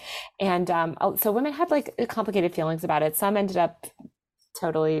time. And so women had like complicated feelings about it. Some ended up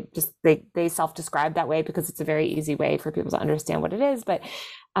totally just, they self-described that way because it's a very easy way for people to understand what it is. But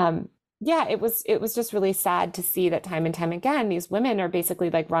yeah, it was just really sad to see that time and time again, these women are basically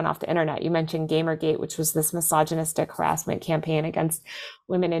like run off the internet. You mentioned Gamergate, which was this misogynistic harassment campaign against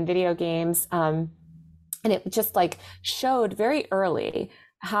women in video games. And it just like showed very early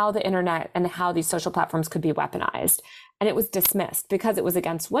how the internet and how these social platforms could be weaponized. And it was dismissed because it was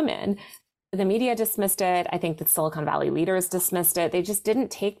against women. The media dismissed it. I think the Silicon Valley leaders dismissed it. They just didn't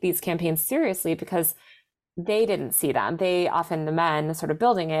take these campaigns seriously because they didn't see them. They often, the men sort of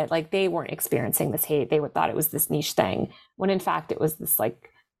building it, like they weren't experiencing this hate. They thought it was this niche thing, when in fact it was this like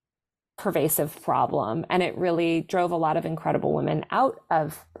pervasive problem. And it really drove a lot of incredible women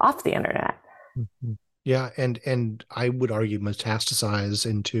off the internet. Mm-hmm. Yeah. And I would argue metastasize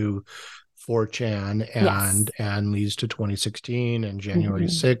into 4chan and leads to 2016 and January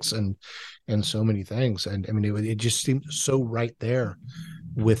 6th and so many things. And I mean, it just seemed so right there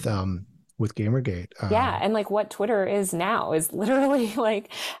with Gamergate. Yeah. And like what Twitter is now is literally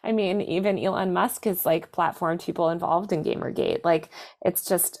like, I mean, even Elon Musk has like platformed people involved in Gamergate. Like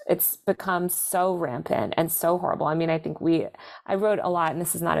it's become so rampant and so horrible. I mean, I think I wrote a lot, and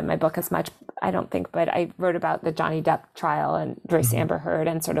this is not in my book as much, I don't think, but I wrote about the Johnny Depp trial and Joyce Amber Heard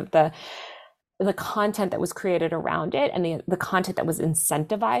and sort of the content that was created around it and the content that was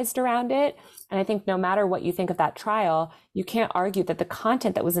incentivized around it. And I think no matter what you think of that trial, you can't argue that the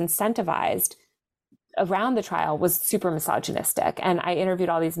content that was incentivized around the trial was super misogynistic. And I interviewed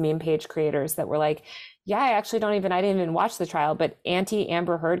all these meme page creators that were like, yeah, I didn't even watch the trial, but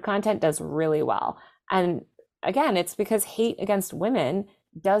anti-Amber Heard content does really well. And again, it's because hate against women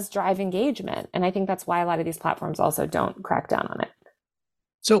does drive engagement. And I think that's why a lot of these platforms also don't crack down on it.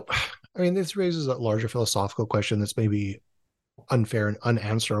 So, I mean, this raises a larger philosophical question that's maybe unfair and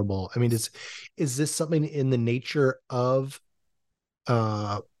unanswerable. I mean, is this something in the nature of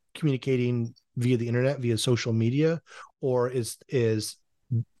communicating via the internet, via social media, or is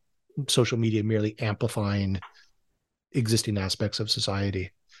social media merely amplifying existing aspects of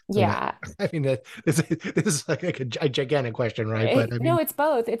society? Yeah. I mean, this is like a gigantic question, right? But I mean, no, it's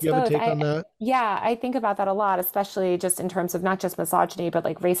both. It's you have both. a take on that? Yeah, I think about that a lot, especially just in terms of not just misogyny, but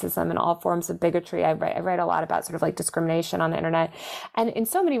like racism and all forms of bigotry. I write a lot about sort of like discrimination on the internet. And in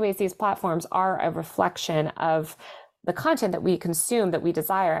so many ways, these platforms are a reflection of the content that we consume, that we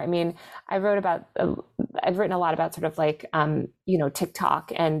desire. I mean, I've written a lot about sort of like,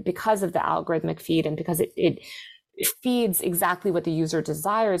 TikTok, and because of the algorithmic feed and because it feeds exactly what the user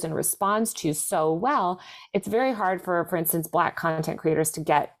desires and responds to so well, it's very hard for instance, Black content creators to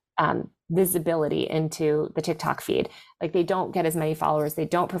get visibility into the TikTok feed. Like they don't get as many followers, they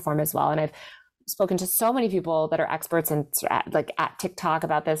don't perform as well. And I've spoken to so many people that are experts in like at TikTok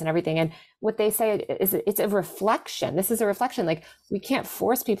about this and everything. And what they say is it's a reflection. This is a reflection. Like we can't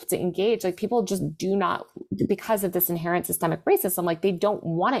force people to engage. Like people just do not, because of this inherent systemic racism, like they don't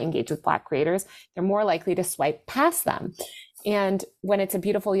want to engage with Black creators. They're more likely to swipe past them. And when it's a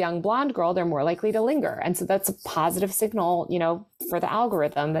beautiful young blonde girl, they're more likely to linger. And so that's a positive signal, for the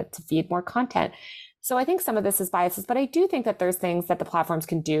algorithm to feed more content. So I think some of this is biases, but I do think that there's things that the platforms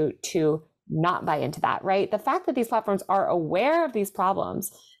can do to not buy into that, right? The fact that these platforms are aware of these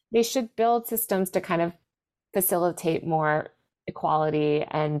problems, they should build systems to kind of facilitate more equality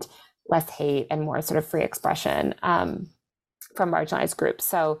and less hate and more sort of free expression from marginalized groups.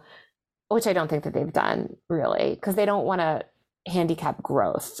 So which I don't think that they've done really, because they don't want to handicap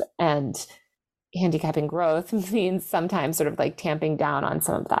growth, and handicapping growth means sometimes sort of like tamping down on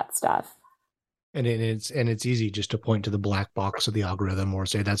some of that stuff. And it's easy just to point to the black box of the algorithm, or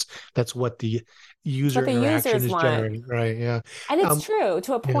say that's what the user interaction is generating, right? Yeah, and it's true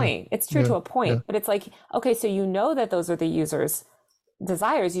to a point. It's true to a point, but it's like, okay, so you know that those are the users'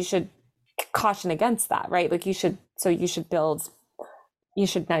 desires. You should caution against that, right? Like you should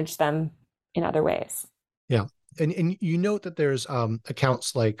nudge them in other ways. Yeah, and you note that there's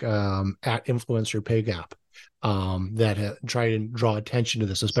accounts like at Influencer Pay Gap that try to draw attention to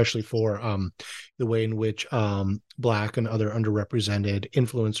this, especially for the way in which Black and other underrepresented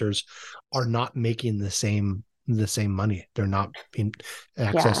influencers are not making the same money. They're not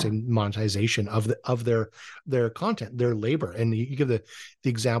accessing monetization of their content, their labor. And you give the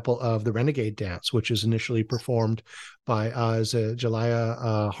example of the Renegade dance, which is initially performed by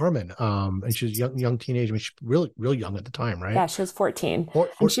Jalaiah Harmon, and she's young teenage. I mean, she's really young at the time, right? Yeah, she was 14.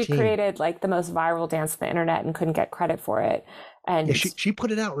 14. And she created like the most viral dance on the internet and couldn't get credit for it. And yeah, she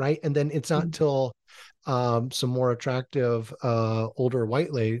put it out, right? And then it's not until some more attractive older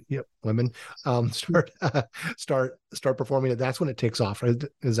white women start performing it. That's when it takes off, right?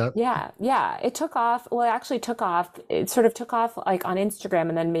 Is that? Yeah, it took off. Well, it actually took off. It sort of took off like on Instagram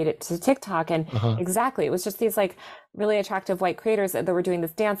and then made it to TikTok. And exactly, it was just these like really attractive white creators that were doing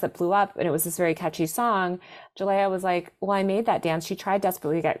this dance that blew up, and it was this very catchy song. Jalaiah was like, well, I made that dance. She tried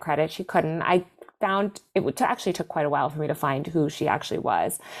desperately to get credit. She couldn't. I found it actually took quite a while for me to find who she actually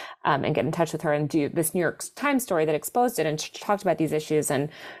was, and get in touch with her and do this New York Times story that exposed it and talked about these issues and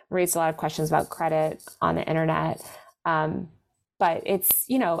raised a lot of questions about credit on the internet. But it's,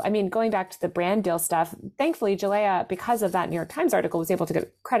 I mean, going back to the brand deal stuff, thankfully, Jalaiah, because of that New York Times article, was able to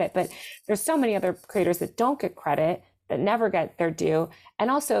get credit. But there's so many other creators that don't get credit, that never get their due.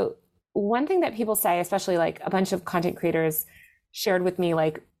 And also, one thing that people say, especially like a bunch of content creators shared with me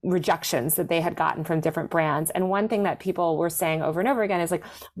like rejections that they had gotten from different brands. And one thing that people were saying over and over again is like,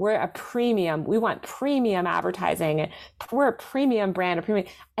 we want premium advertising. We're a premium brand,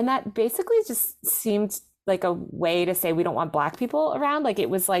 and that basically just seemed like a way to say we don't want Black people around. Like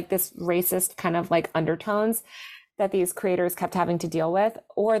it was like this racist kind of like undertones that these creators kept having to deal with,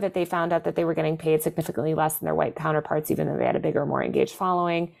 or that they found out that they were getting paid significantly less than their white counterparts, even though they had a bigger, more engaged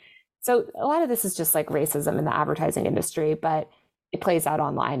following. So a lot of this is just like racism in the advertising industry, but it plays out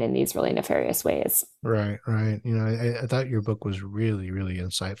online in these really nefarious ways. Right. I thought your book was really, really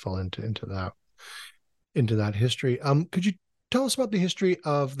insightful into that history. Could you tell us about the history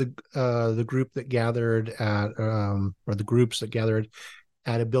of the group that gathered at, or the groups that gathered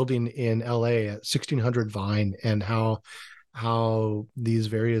at a building in LA at 1600 Vine, and how these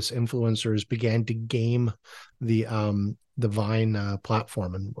various influencers began to game the Vine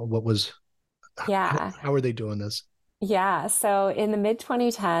platform, and how are they doing this? Yeah. So in the mid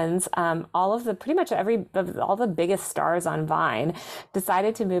 2010s, all the biggest stars on Vine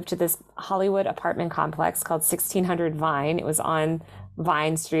decided to move to this Hollywood apartment complex called 1600 Vine. It was on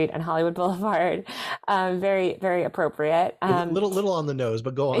Vine Street and Hollywood Boulevard. Very, very appropriate. Little on the nose,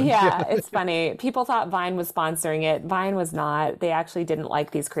 but go on. Yeah, it's funny. People thought Vine was sponsoring it. Vine was not. They actually didn't like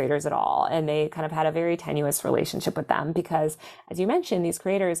these creators at all. And they kind of had a very tenuous relationship with them because, as you mentioned, these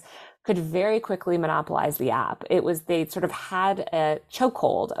creators could very quickly monopolize the app. They sort of had a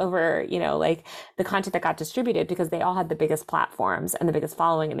chokehold over, like the content that got distributed because they all had the biggest platforms and the biggest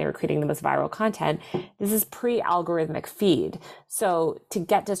following, and they were creating the most viral content. This is pre-algorithmic feed. So to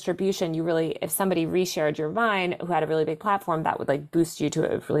get distribution, if somebody reshared your Vine who had a really big platform, that would like boost you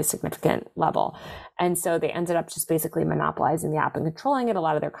to a really significant level. And so they ended up just basically monopolizing the app and controlling it. A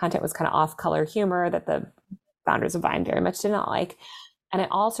lot of their content was kind of off-color humor that the founders of Vine very much did not like. And it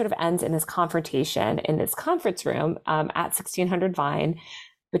all sort of ends in this confrontation in this conference room at 1600 Vine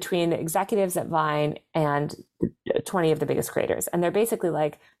between the executives at Vine and 20 of the biggest creators. And they're basically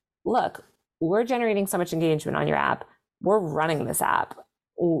like, look, we're generating so much engagement on your app. We're running this app.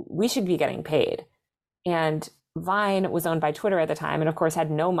 We should be getting paid. And Vine was owned by Twitter at the time, and of course had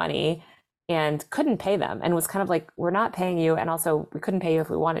no money and couldn't pay them, and was kind of like, we're not paying you. And also we couldn't pay you if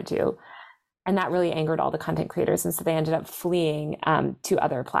we wanted to. And that really angered all the content creators. And so they ended up fleeing to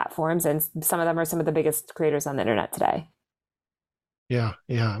other platforms. And some of them are some of the biggest creators on the internet today. Yeah.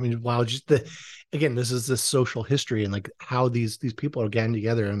 I mean, wow. Just this is the social history and like how these people are getting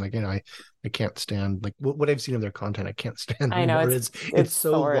together. And like, I can't stand like what I've seen of their content. I can't stand. I know it's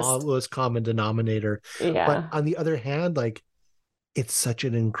so lowest common denominator. Yeah. But on the other hand, like, it's such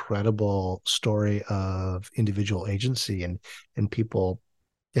an incredible story of individual agency and people.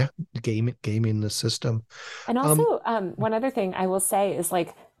 Yeah, gaming the system. And also, one other thing I will say is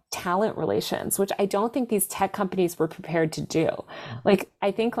like talent relations, which I don't think these tech companies were prepared to do. Like,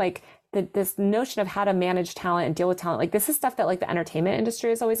 I think like this notion of how to manage talent and deal with talent, like this is stuff that like the entertainment industry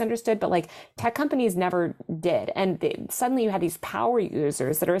has always understood, but like tech companies never did. And suddenly you had these power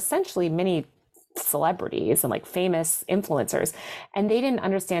users that are essentially mini celebrities and like famous influencers, and they didn't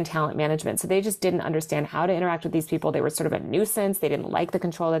understand talent management. So they just didn't understand how to interact with these people. They were sort of a nuisance. They didn't like the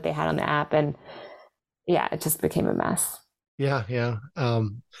control that they had on the app. And yeah, it just became a mess. Yeah, yeah.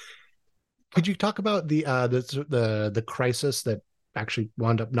 Could you talk about the crisis that actually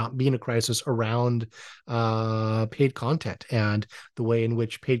wound up not being a crisis around paid content and the way in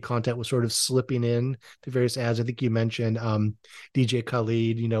which paid content was sort of slipping in to various ads? I think you mentioned DJ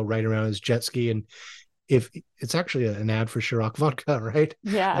Khaled, right around his jet ski, and if it's actually an ad for Ciroc vodka, right?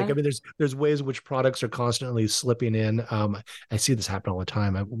 Yeah. Like, I mean, there's ways in which products are constantly slipping in. I see this happen all the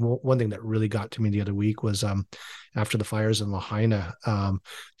time. One thing that really got to me the other week was after the fires in Lahaina,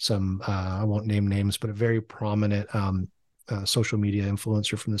 some I won't name names, but a very prominent social media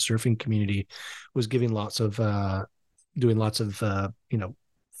influencer from the surfing community was giving doing lots of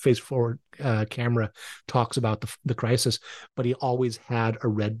face forward camera talks about the crisis, but he always had a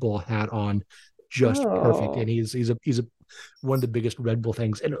Red Bull hat on, just perfect. And he's one of the biggest Red Bull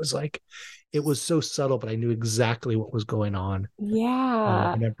things. And it was so subtle, but I knew exactly what was going on.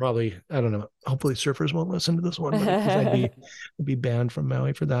 Yeah. And I don't know, hopefully surfers won't listen to this one, but I'd be banned from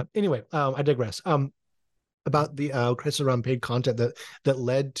Maui for that. Anyway, I digress. About the crisis around paid content that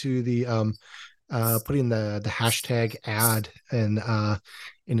led to the putting the hashtag ad in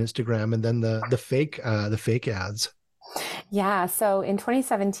Instagram, and then the fake ads. Yeah. So in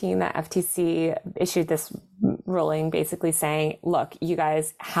 2017, the FTC issued this ruling basically saying, look, you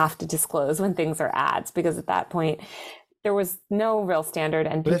guys have to disclose when things are ads, because at that point there was no real standard,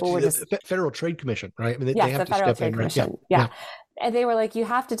 and people were just Federal Trade Commission, right? I mean, yes, they have the to Federal step Trade in, right? Commission. Yeah. And they were like, you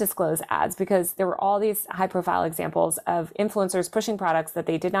have to disclose ads, because there were all these high profile examples of influencers pushing products that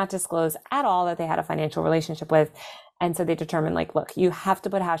they did not disclose at all, that they had a financial relationship with. And so they determined, like, look, you have to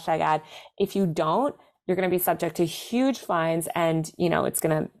put a hashtag ad. If you don't, you're going to be subject to huge fines, and, it's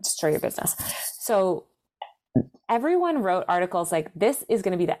going to destroy your business. So everyone wrote articles like, this is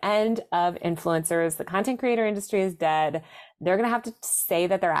going to be the end of influencers. The content creator industry is dead. They're going to have to say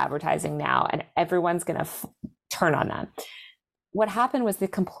that they're advertising now, and everyone's going to turn on them. What happened was the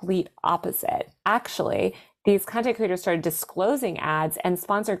complete opposite. Actually, these content creators started disclosing ads, and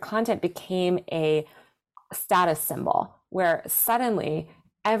sponsored content became a status symbol, where suddenly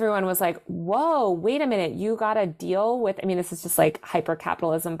everyone was like, whoa, wait a minute, you got to deal with, I mean, this is just like hyper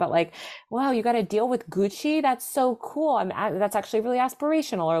capitalism, but like, wow, you got to deal with Gucci? That's so cool. That's actually really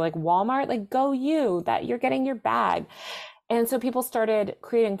aspirational. Or like Walmart, like, go you, that you're getting your bag. And so people started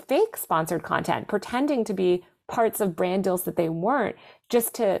creating fake sponsored content, pretending to be parts of brand deals that they weren't,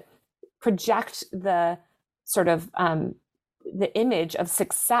 just to project the sort of the image of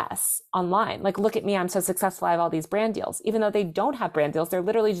success online. Like, look at me, I'm so successful, I have all these brand deals. Even though they don't have brand deals, they're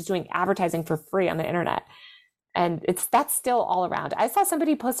literally just doing advertising for free on the internet. And that's still all around. I saw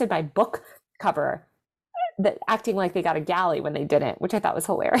somebody posted my book cover that acting like they got a galley when they didn't, which I thought was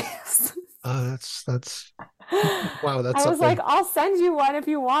hilarious. That's wow. That's I was something. like, I'll send you one if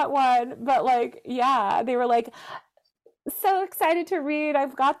you want one. But like, yeah, they were like, so excited to read,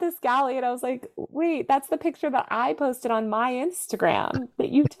 I've got this galley. And I was like, wait, that's the picture that I posted on my Instagram that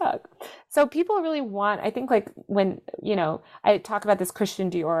you took. So people really want, I think, like when, I talk about this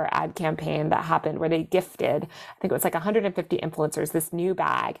Christian Dior ad campaign that happened where they gifted, I think it was like 150 influencers, this new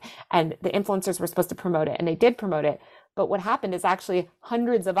bag, and the influencers were supposed to promote it, and they did promote it. But what happened is actually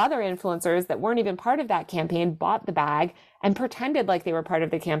hundreds of other influencers that weren't even part of that campaign bought the bag and pretended like they were part of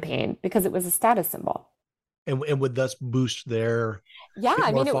the campaign because it was a status symbol. And would thus boost their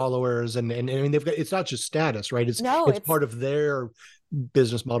followers, and I mean, they've got, it's not just status, right? It's part of their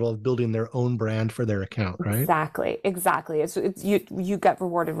business model of building their own brand for their account, right? Exactly. It's you get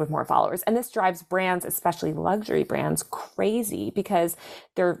rewarded with more followers, and this drives brands, especially luxury brands, crazy, because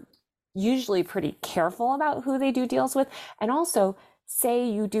they're usually pretty careful about who they do deals with. And also,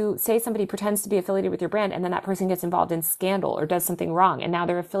 say somebody pretends to be affiliated with your brand, and then that person gets involved in scandal or does something wrong, and now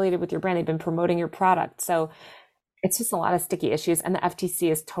they're affiliated with your brand, they've been promoting your product. So it's just a lot of sticky issues, and the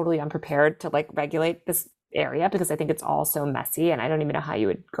FTC is totally unprepared to like regulate this area, because I think it's all so messy, and I don't even know how you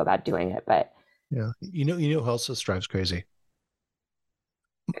would go about doing it. But yeah, you know who else drives crazy?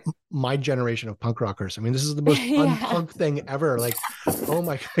 My generation of punk rockers. I mean, this is the most unpunk thing ever. Like, oh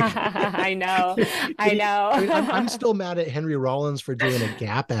my God. I know. I mean, I'm still mad at Henry Rollins for doing a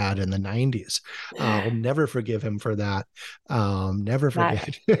Gap ad in the 90s. I'll never forgive him for that. Never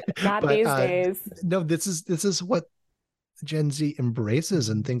forget. Not these days. No, this is what Gen Z embraces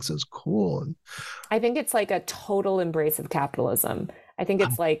and thinks is cool. I think it's like a total embrace of capitalism. I think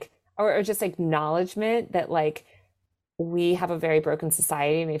it's like, or just acknowledgement that like we have a very broken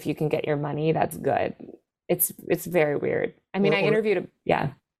society, and if you can get your money, that's good. It's very weird. I mean, I interviewed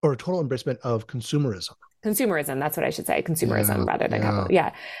or a total embracement of consumerism. Consumerism, that's what I should say. Consumerism rather than capital.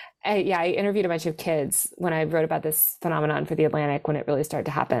 Yeah. I interviewed a bunch of kids when I wrote about this phenomenon for The Atlantic when it really started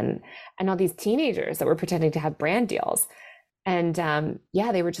to happen. And all these teenagers that were pretending to have brand deals. And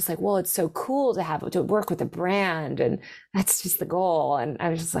they were just like, well, it's so cool to work with a brand, and that's just the goal. And I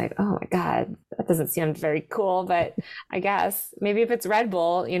was just like, oh my God, that doesn't sound very cool, but I guess maybe if it's Red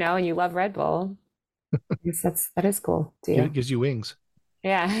Bull, and you love Red Bull, I guess that is cool to you. It gives you wings.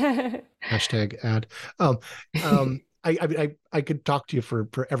 Yeah. Hashtag ad. I could talk to you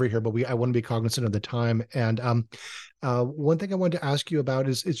forever here, but I want to be cognizant of the time. And one thing I wanted to ask you about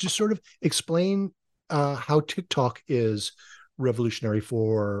is just sort of explain how TikTok is revolutionary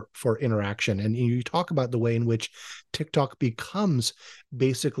for interaction. And you talk about the way in which TikTok becomes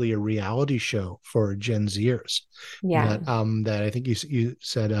basically a reality show for Gen Zers. Yeah. That I think you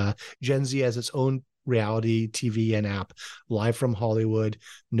said Gen Z has its own reality TV and app, live from Hollywood,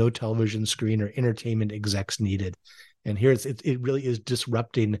 no television screen or entertainment execs needed. And here it really is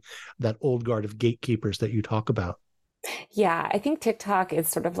disrupting that old guard of gatekeepers that you talk about. Yeah, I think TikTok is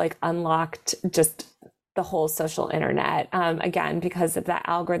sort of like unlocked just the whole social internet, again, because of that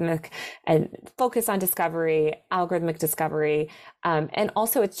algorithmic and focus on algorithmic discovery. And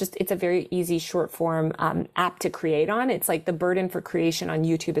also it's a very easy short form app to create on. It's like the burden for creation on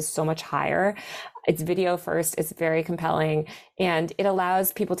YouTube is so much higher. It's video first, it's very compelling, and it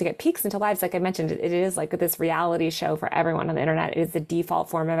allows people to get peeks into lives. Like I mentioned, it is like this reality show for everyone on the internet. It is the default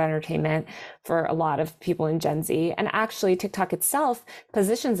form of entertainment for a lot of people in Gen Z. And actually TikTok itself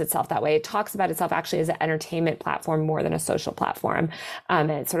positions itself that way. It talks about itself actually as an entertainment platform more than a social platform.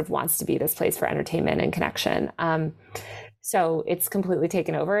 And it sort of wants to be this place for entertainment and connection. So it's completely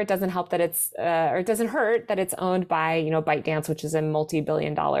taken over. It doesn't help that it doesn't hurt that it's owned by, ByteDance, which is a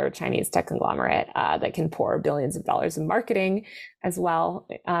multi-billion-dollar Chinese tech conglomerate that can pour billions of dollars in marketing as well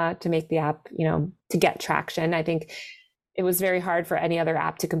to make the app, to get traction. I think it was very hard for any other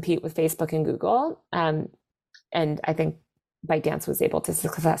app to compete with Facebook and Google. And I think ByteDance was able to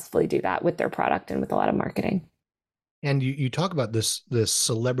successfully do that with their product and with a lot of marketing. And you talk about this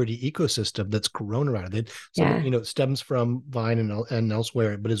celebrity ecosystem that's grown around it. It stems from Vine and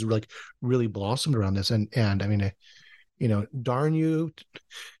elsewhere, but is like really blossomed around this. And I mean, darn you,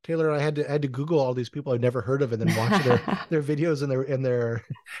 Taylor, I had to Google all these people I'd never heard of and then watch their videos and their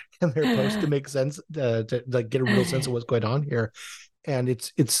posts to make sense, to like get a real sense of what's going on here. And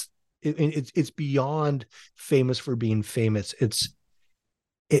it's beyond famous for being famous. It's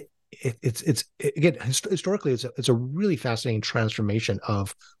again, historically, it's a really fascinating transformation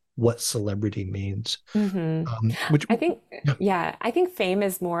of what celebrity means. Mm-hmm. Which I think, I think fame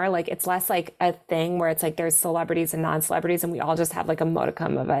is more like, it's less like a thing where it's like there's celebrities and non-celebrities and we all just have like a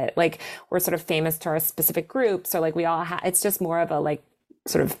modicum of it. Like we're sort of famous to our specific groups, or like we all have, it's just more of a like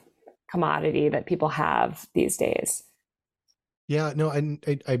sort of commodity that people have these days. Yeah, no,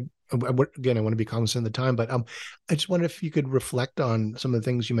 again, I want to be cognizant of the time, but I just wonder if you could reflect on some of the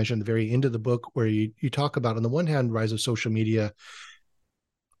things you mentioned at the very end of the book, where you talk about, on the one hand, rise of social media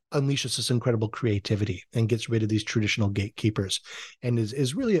unleashes this incredible creativity and gets rid of these traditional gatekeepers, and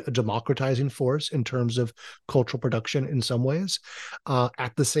is really a democratizing force in terms of cultural production in some ways.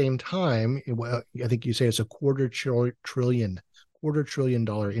 At the same time, I think you say it's a $250 billion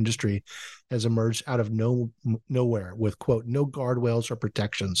industry has emerged out of nowhere with, quote, no guardrails or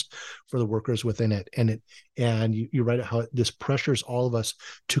protections for the workers within it. And you write how this pressures all of us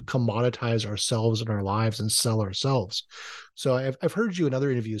to commoditize ourselves and our lives and sell ourselves. So I've heard you in other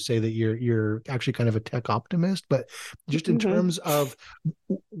interviews say that you're actually kind of a tech optimist, but just in terms of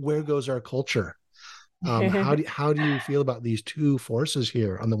where goes our culture, how do you feel about these two forces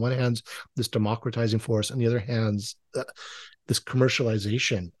here? On the one hand, this democratizing force, on the other hand, this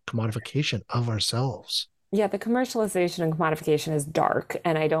commercialization, commodification of ourselves. Yeah, the commercialization and commodification is dark,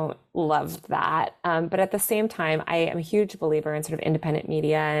 and I don't love that. But at the same time, I am a huge believer in sort of independent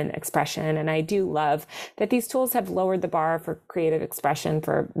media and expression, and I do love that these tools have lowered the bar for creative expression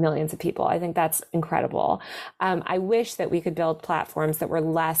for millions of people. I think that's incredible. I wish that we could build platforms that were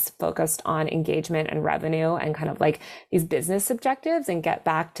less focused on engagement and revenue and kind of like these business objectives, and get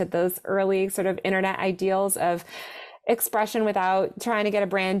back to those early sort of internet ideals of expression without trying to get a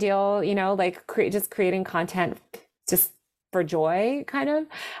brand deal, like just creating content just for joy, kind of.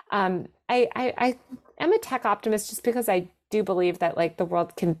 I am a tech optimist just because I do believe that like the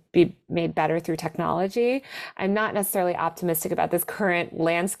world can be made better through technology. I'm not necessarily optimistic about this current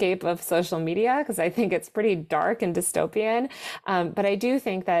landscape of social media because I think it's pretty dark and dystopian. But I do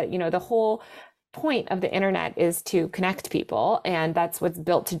think that, the whole point of the internet is to connect people, and that's what's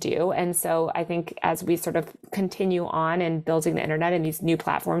built to do. And so I think as we sort of continue on and building the internet and these new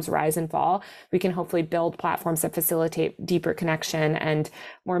platforms rise and fall, we can hopefully build platforms that facilitate deeper connection and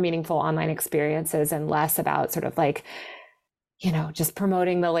more meaningful online experiences, and less about sort of like, just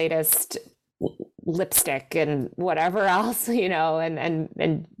promoting the latest lipstick and whatever else,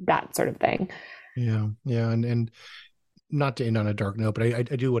 and that sort of thing. Yeah. And not to end on a dark note, but I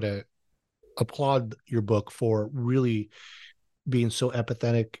do want to applaud your book for really being so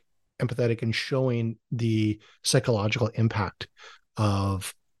empathetic and showing the psychological impact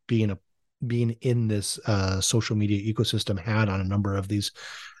of being in this social media ecosystem had on a number of these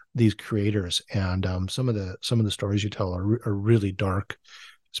creators. And some of the stories you tell are really dark,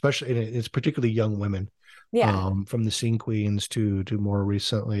 especially, and it's particularly young women. Yeah. From the Scene Queens to more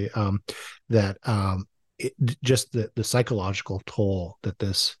recently, just the psychological toll that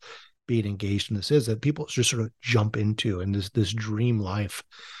this being engaged in this is, that people just sort of jump into, and this dream life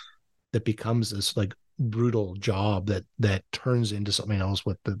that becomes this like brutal job that turns into something else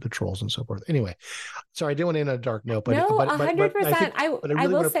with the trolls and so forth. Anyway, sorry, I didn't want to end on a dark note, but 100%. I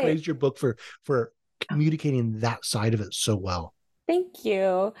really want to praise your book for communicating that side of it so well. Thank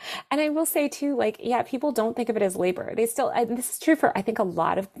you. And I will say too, like, yeah, people don't think of it as labor. They still, and this is true for, I think, a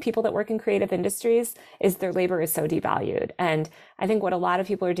lot of people that work in creative industries, is their labor is so devalued. And I think what a lot of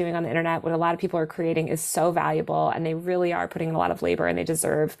people are doing on the internet, what a lot of people are creating is so valuable, and they really are putting in a lot of labor, and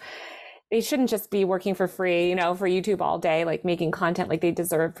they shouldn't just be working for free, for YouTube all day, like making content. Like, they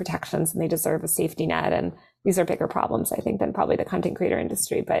deserve protections and they deserve a safety net. And these are bigger problems, I think, than probably the content creator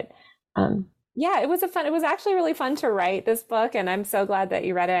industry. But, yeah, it was actually really fun to write this book, and I'm so glad that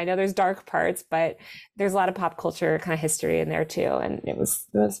you read it. I know there's dark parts, but there's a lot of pop culture kind of history in there too, and it was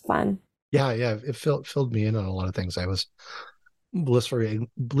fun. Yeah, it filled me in on a lot of things I was blissfully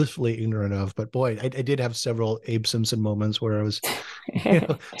ignorant of. But boy, I did have several Abe Simpson moments where I was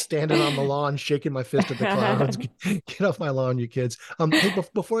standing on the lawn shaking my fist at the clouds. Get off my lawn, you kids. Hey,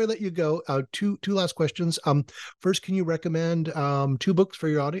 before I let you go, two last questions. First, can you recommend 2 books for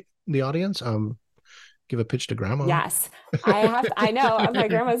the audience? Give a pitch to grandma. Yes, I know. My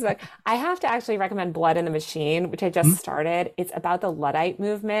grandma's like, I have to actually recommend Blood in the Machine, which I just started. It's about the Luddite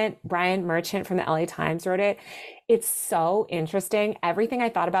movement. Brian Merchant from the LA Times wrote it. It's so interesting. Everything I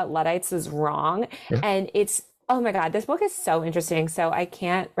thought about Luddites is wrong. Yeah. And oh my God, this book is so interesting. So I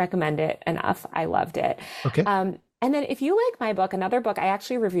can't recommend it enough. I loved it. Okay. And then if you like my book, another book, I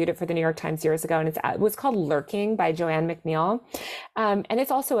actually reviewed it for the New York Times years ago, and it was called Lurking by Joanne McNeill. And it's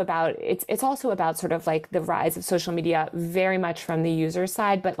also about sort of like the rise of social media, very much from the user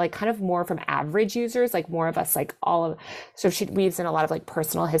side, but like kind of more from average users, like more of us, like so she weaves in a lot of like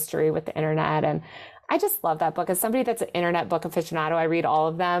personal history with the internet. And I just love that book. As somebody that's an internet book aficionado, I read all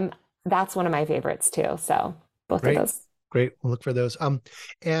of them. That's one of my favorites too. So both of those. Great. We'll look for those.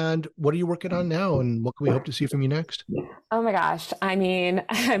 And what are you working on now, and what can we hope to see from you next? Oh my gosh. I mean,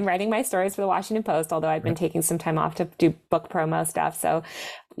 I'm writing my stories for the Washington Post, although I've been taking some time off to do book promo stuff. So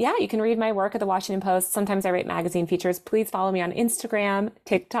yeah, you can read my work at the Washington Post. Sometimes I write magazine features. Please follow me on Instagram,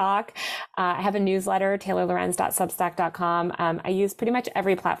 TikTok. I have a newsletter, taylorlorenz.substack.com. I use pretty much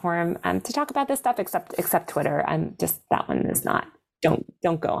every platform to talk about this stuff except Twitter. Just that one is not.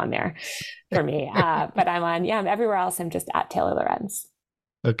 Don't go on there for me. But I'm everywhere else. I'm just at Taylor Lorenz.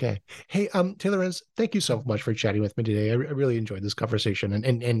 Okay. Hey, Taylor Lorenz, thank you so much for chatting with me today. I really enjoyed this conversation,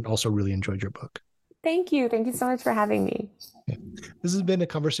 and also really enjoyed your book. Thank you. Thank you so much for having me. Okay. This has been a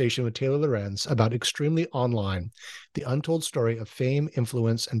conversation with Taylor Lorenz about Extremely Online, the untold story of fame,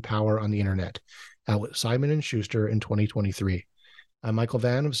 influence, and power on the internet, out with Simon & Schuster in 2023. I'm Michael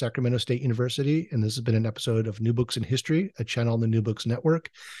Vann of Sacramento State University, and this has been an episode of New Books in History, a channel on the New Books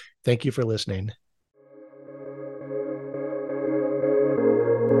Network. Thank you for listening.